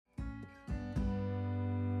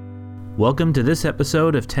Welcome to this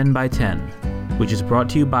episode of 10 by 10, which is brought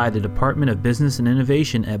to you by the Department of Business and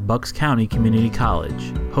Innovation at Bucks County Community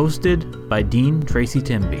College, hosted by Dean Tracy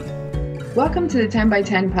Timby. Welcome to the 10 by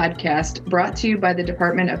 10 podcast, brought to you by the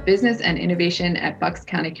Department of Business and Innovation at Bucks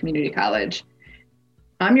County Community College.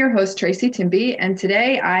 I'm your host, Tracy Timby, and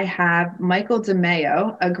today I have Michael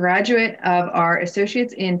DeMeo, a graduate of our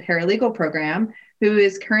Associates in Paralegal program, who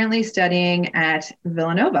is currently studying at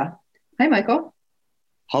Villanova. Hi, Michael.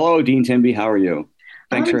 Hello, Dean Timby. How are you?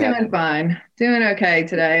 Thanks for having me. Doing fine. Doing okay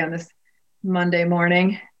today on this Monday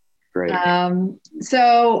morning. Great. It's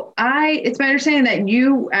my understanding that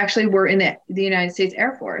you actually were in the United States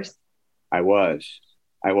Air Force. I was.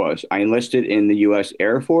 I enlisted in the U.S.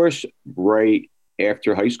 Air Force right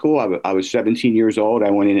after high school. I was 17 years old.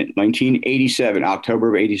 I went in 1987, October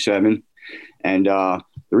of 87. And the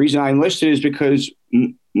reason I enlisted is because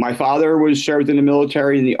my father was served in the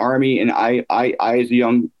military, in the Army, and I as a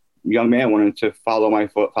young man, wanted to follow my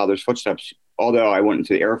father's footsteps. Although I went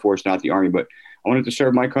into the Air Force, not the Army, but I wanted to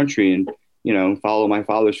serve my country and, follow my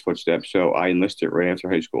father's footsteps. So I enlisted right after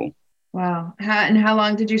high school. Wow. How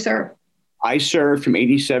long did you serve? I served from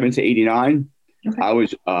 87 to 89. Okay. I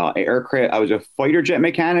was I was a fighter jet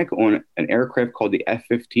mechanic on an aircraft called the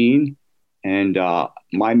F-15. And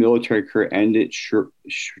my military career ended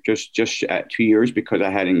just at 2 years because I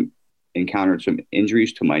had encountered some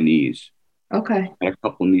injuries to my knees. Okay. I had a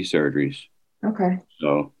couple of knee surgeries. Okay.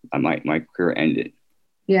 So my career ended.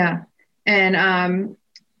 Yeah. And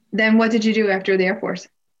then what did you do after the Air Force?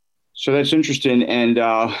 So that's interesting. And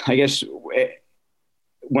I guess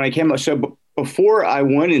when I came up, so before I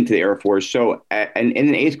went into the Air Force, and in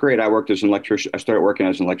the 8th grade, I worked as an electrician. I started working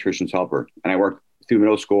as an electrician's helper, and I worked through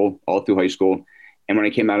middle school, all through high school. And when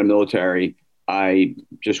I came out of the military, I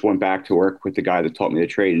just went back to work with the guy that taught me the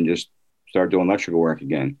trade and just started doing electrical work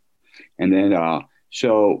again. And then,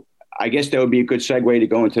 so I guess that would be a good segue to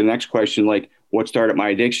go into the next question, like what started my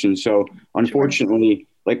addiction. So unfortunately,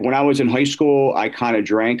 like when I was in high school, I kind of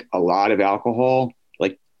drank a lot of alcohol,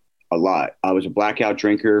 like a lot. I was a blackout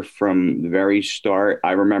drinker from the very start.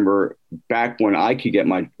 I remember back when I got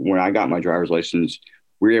my driver's license,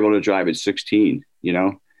 we were able to drive at 16,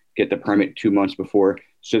 get the permit 2 months before.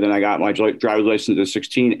 So then I got my driver's license at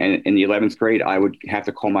 16. And in the 11th grade, I would have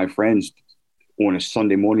to call my friends on a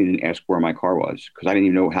Sunday morning and ask where my car was, because I didn't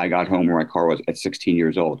even know how I got home, where my car was at 16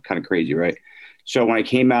 years old. Kind of crazy, right? So when I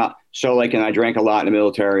came out, and I drank a lot in the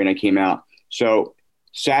military and I came out. So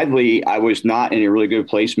sadly, I was not in a really good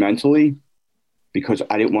place mentally because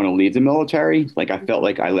I didn't want to leave the military. Like I felt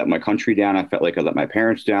like I let my country down. I felt like I let my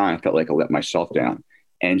parents down. I felt like I let myself down.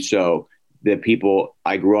 And so the people,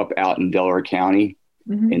 I grew up out in Delaware County,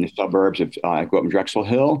 mm-hmm. in the suburbs of, I grew up in Drexel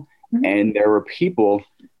Hill, mm-hmm. and there were people,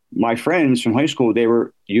 my friends from high school, they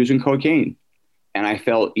were using cocaine. And I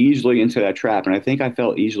fell easily into that trap. And I think I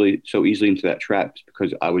fell so easily into that trap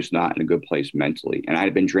because I was not in a good place mentally. And I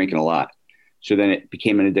had been drinking a lot. So then it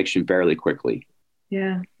became an addiction fairly quickly.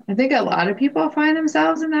 Yeah. I think a lot of people find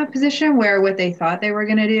themselves in that position where what they thought they were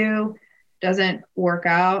going to do doesn't work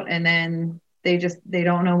out. And then they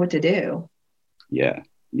don't know what to do. Yeah.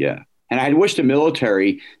 Yeah. And I wish the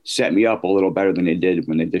military set me up a little better than they did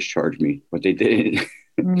when they discharged me, but they didn't.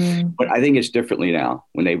 Mm. But I think it's differently now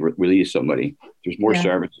when they release somebody. There's more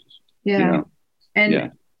services. Yeah.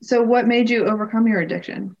 So what made you overcome your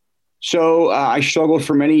addiction? So I struggled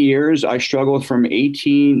for many years. I struggled from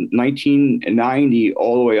 1990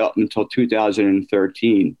 all the way up until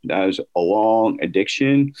 2013. That was a long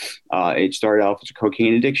addiction. It started off as a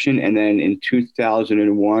cocaine addiction. And then in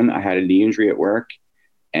 2001, I had a knee injury at work.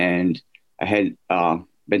 And I had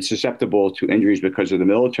been susceptible to injuries because of the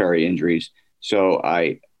military injuries. So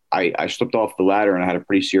I slipped off the ladder and I had a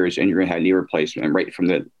pretty serious injury. I had knee replacement. And right from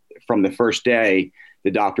the first day, the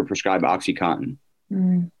doctor prescribed OxyContin.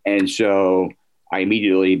 Mm. And so I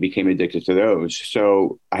immediately became addicted to those.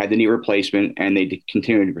 So I had the knee replacement and they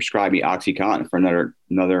continued to prescribe me OxyContin for another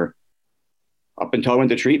up until I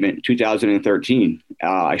went to treatment, 2013.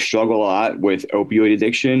 I struggled a lot with opioid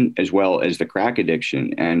addiction as well as the crack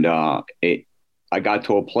addiction. And I got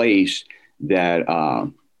to a place that,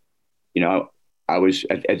 I was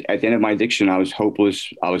at the end of my addiction, I was hopeless.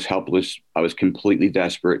 I was helpless. I was completely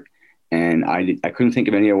desperate. And I couldn't think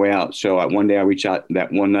of any way out. So one day I reached out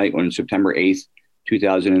that one night on September 8th,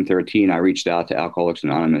 2013, I reached out to Alcoholics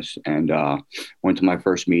Anonymous and went to my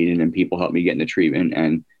first meeting and people helped me get into treatment.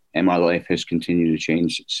 And my life has continued to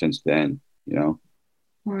change since then, Wow.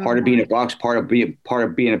 Part of being a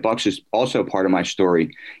Bucks is also part of my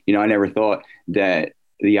story. I never thought that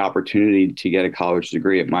the opportunity to get a college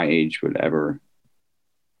degree at my age would ever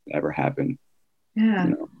happen. Yeah.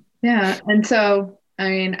 Yeah. And so I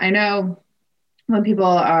mean, I know when people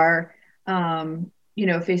are,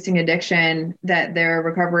 facing addiction, that their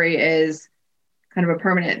recovery is kind of a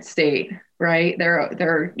permanent state, right?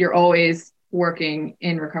 You're always working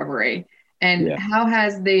in recovery. And Yeah. how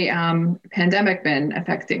has the pandemic been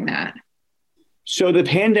affecting that? So the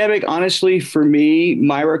pandemic, honestly, for me,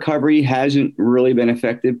 my recovery hasn't really been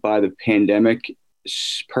affected by the pandemic.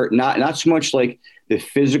 Not so much like the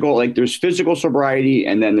physical, like there's physical sobriety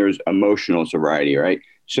and then there's emotional sobriety, right?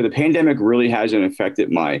 So the pandemic really hasn't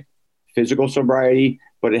affected my physical sobriety,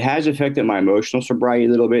 but it has affected my emotional sobriety a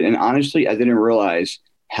little bit. And honestly, I didn't realize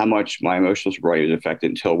how much my emotional sobriety was affected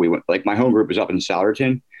until we went, like my home group is up in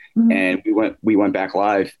Souderton, Mm-hmm. and we went back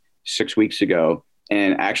live 6 weeks ago.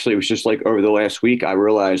 And actually, it was just like over the last week, I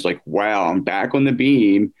realized like, wow, I'm back on the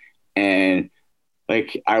beam. And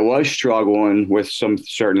like I was struggling with some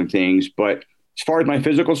certain things, but as far as my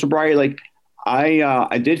physical sobriety, like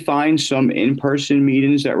I did find some in-person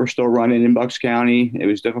meetings that were still running in Bucks County. It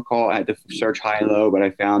was difficult. I had to search high and low, but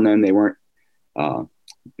I found them. They weren't uh,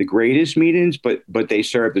 the greatest meetings, but they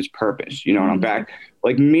served its purpose, you know. And I'm back.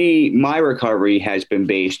 Like me, my recovery has been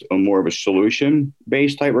based on more of a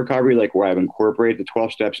solution-based type recovery, like where I've incorporated the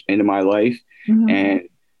 12 steps into my life, Mm-hmm.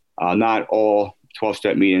 and not all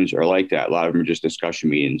 12-step meetings are like that. A lot of them are just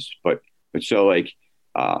discussion meetings, but so like.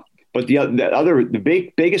 But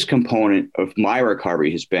the biggest component of my recovery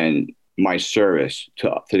has been my service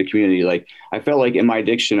to the community. Like I felt like in my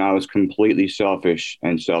addiction, I was completely selfish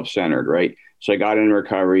and self-centered, right? So I got in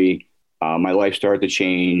recovery, my life started to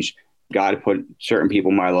change. God put certain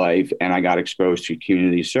people in my life, and I got exposed to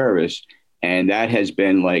community service, and that has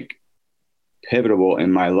been like pivotal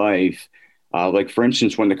in my life. Like for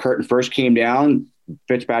instance, when the curtain first came down,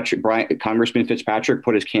 Congressman Fitzpatrick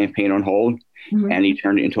put his campaign on hold, Mm-hmm. and he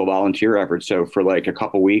turned it into a volunteer effort. So for like a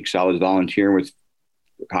couple of weeks, I was volunteering with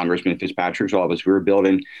Congressman Fitzpatrick's office. We were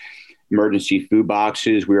building emergency food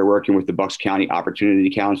boxes. We were working with the Bucks County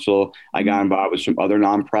Opportunity Council. I got involved with some other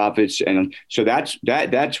nonprofits, and so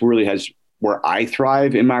that's really has where I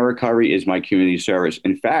thrive in my recovery is my community service.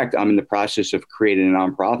 In fact, I'm in the process of creating a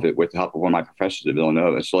nonprofit with the help of one of my professors at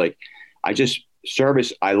Villanova. So like, I just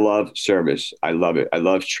service. I love service. I love it. I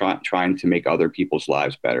love trying to make other people's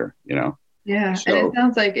lives better. You know. Yeah. And it So,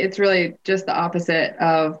 sounds like it's really just the opposite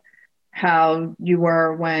of how you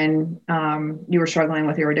were when you were struggling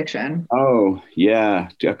with your addiction. oh yeah,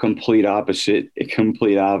 a complete opposite. A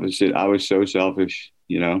complete opposite. I was so selfish.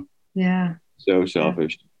 You know, Yeah. so Yeah.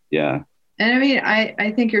 selfish. Yeah. And I mean,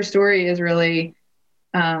 I think your story is really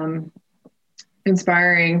um,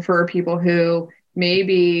 inspiring for people who may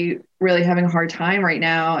be really having a hard time right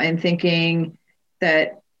now and thinking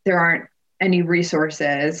that there aren't any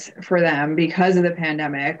resources for them because of the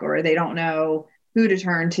pandemic, or they don't know who to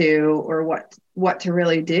turn to or what to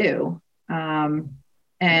really do.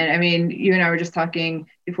 And I mean, you and I were just talking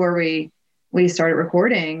before we started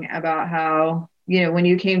recording about how, when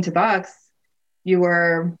you came to Bucks, you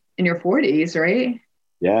were in your 40s, right?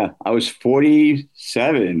 Yeah. I was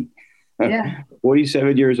 47. Yeah.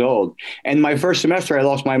 47 years old. And my first semester, I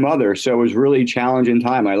lost my mother. So it was really challenging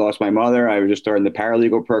time. I lost my mother. I was just starting the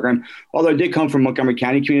paralegal program. Although I did come from Montgomery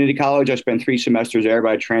County Community College. I spent 3 semesters there,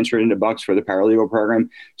 but I transferred into Bucks for the paralegal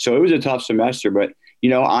program. So it was a tough semester, but,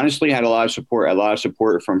 honestly, I had a lot of support. A lot of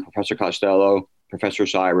support from Professor Costello, Professor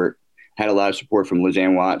Seibert, had a lot of support from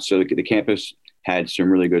Lizanne Watts. So the campus had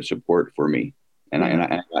some really good support for me. And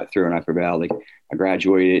I got through and I prevailed. Like I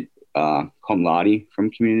graduated cum laude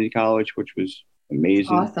from community college, which was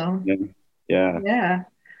amazing. Awesome. Yeah. Yeah.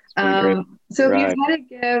 Great. So if Right. you had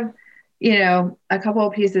to give, a couple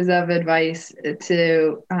of pieces of advice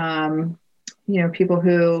to, people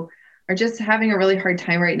who are just having a really hard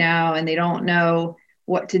time right now and they don't know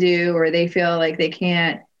what to do, or they feel like they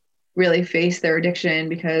can't really face their addiction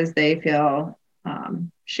because they feel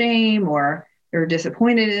shame, or they're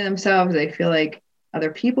disappointed in themselves. They feel like other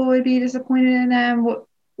people would be disappointed in them.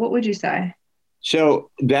 What would you say? So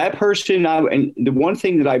that person, and the one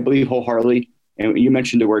thing that I believe wholeheartedly, and you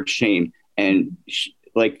mentioned the word shame, and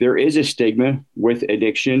like there is a stigma with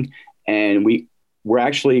addiction, and we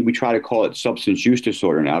try to call it substance use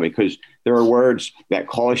disorder now because there are words that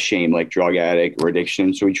cause shame, like drug addict or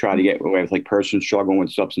addiction. So we try to get away with like person struggling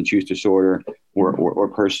with substance use disorder, or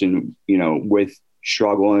person, with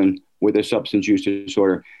struggling with a substance use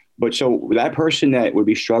disorder. But so that person that would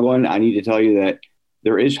be struggling, I need to tell you that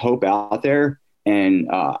there is hope out there. And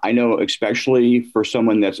I know, especially for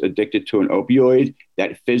someone that's addicted to an opioid,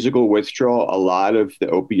 that physical withdrawal, a lot of the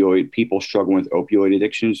opioid people struggling with opioid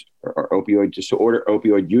addictions or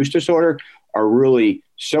opioid use disorder are really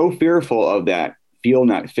so fearful of that feeling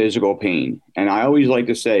that physical pain. And I always like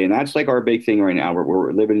to say, and that's like our big thing right now.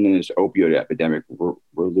 We're living in this opioid epidemic. We're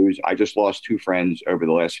losing. I just lost 2 friends over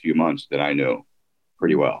the last few months that I know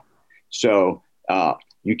pretty well. So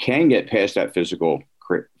you can get past that physical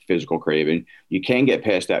craving. You can get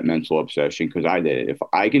past that mental obsession, because I did it. If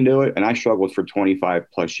I can do it, and I struggled for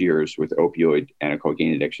 25 plus years with opioid and a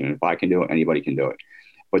cocaine addiction. And if I can do it, anybody can do it.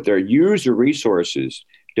 But use the resources.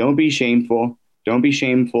 Don't be shameful. Don't be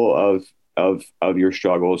shameful of your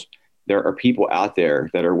struggles. There are people out there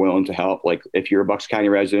that are willing to help. Like if you're a Bucks County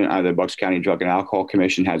resident, the Bucks County Drug and Alcohol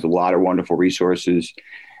Commission has a lot of wonderful resources.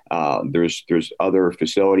 There's other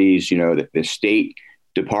facilities, the State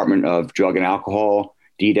Department of Drug and Alcohol,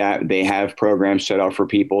 DDAT, they have programs set up for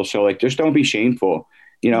people. So like, just don't be shameful.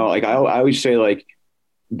 Like I always say, like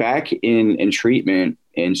back in treatment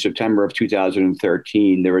in September of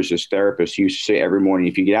 2013, there was this therapist who used to say every morning,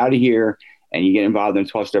 if you get out of here and you get involved in a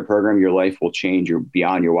 12-step program, your life will change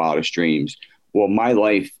beyond your wildest dreams. Well, my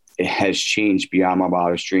life has changed beyond my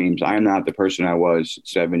wildest dreams. I am not the person I was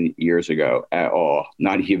 7 years ago at all,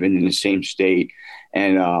 not even in the same state.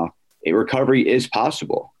 And recovery is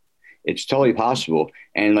possible. It's totally possible.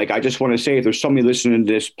 And like, I just want to say, if there's somebody listening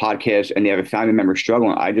to this podcast and they have a family member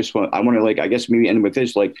struggling, I want to like, I guess maybe end with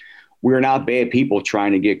this, like, we're not bad people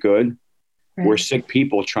trying to get good. Right. We're sick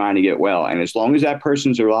people trying to get well. And as long as that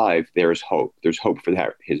person's alive, there's hope. There's hope for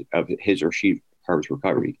that, his or her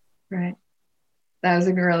recovery. Right. That was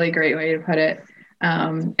a really great way to put it.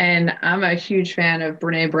 And I'm a huge fan of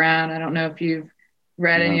Brene Brown. I don't know if you've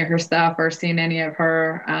read any of her stuff or seen any of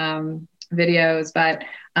her videos, but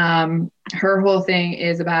her whole thing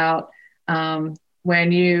is about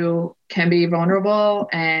when you can be vulnerable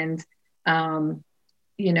and,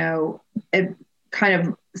 it kind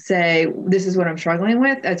of say, this is what I'm struggling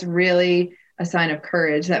with. That's really a sign of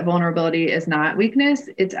courage. That vulnerability is not weakness.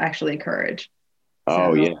 It's actually courage.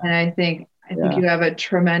 Oh, yeah. And I think you have a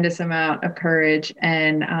tremendous amount of courage,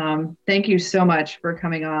 and thank you so much for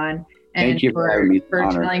coming on and thank you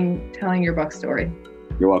for telling your Buck story.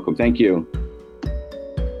 You're welcome. Thank you.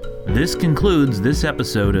 This concludes this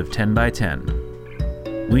episode of 10 by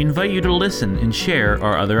 10. We invite you to listen and share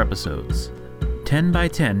our other episodes. 10 by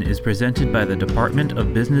 10 is presented by the Department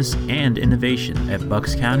of Business and Innovation at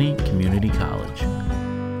Bucks County Community College.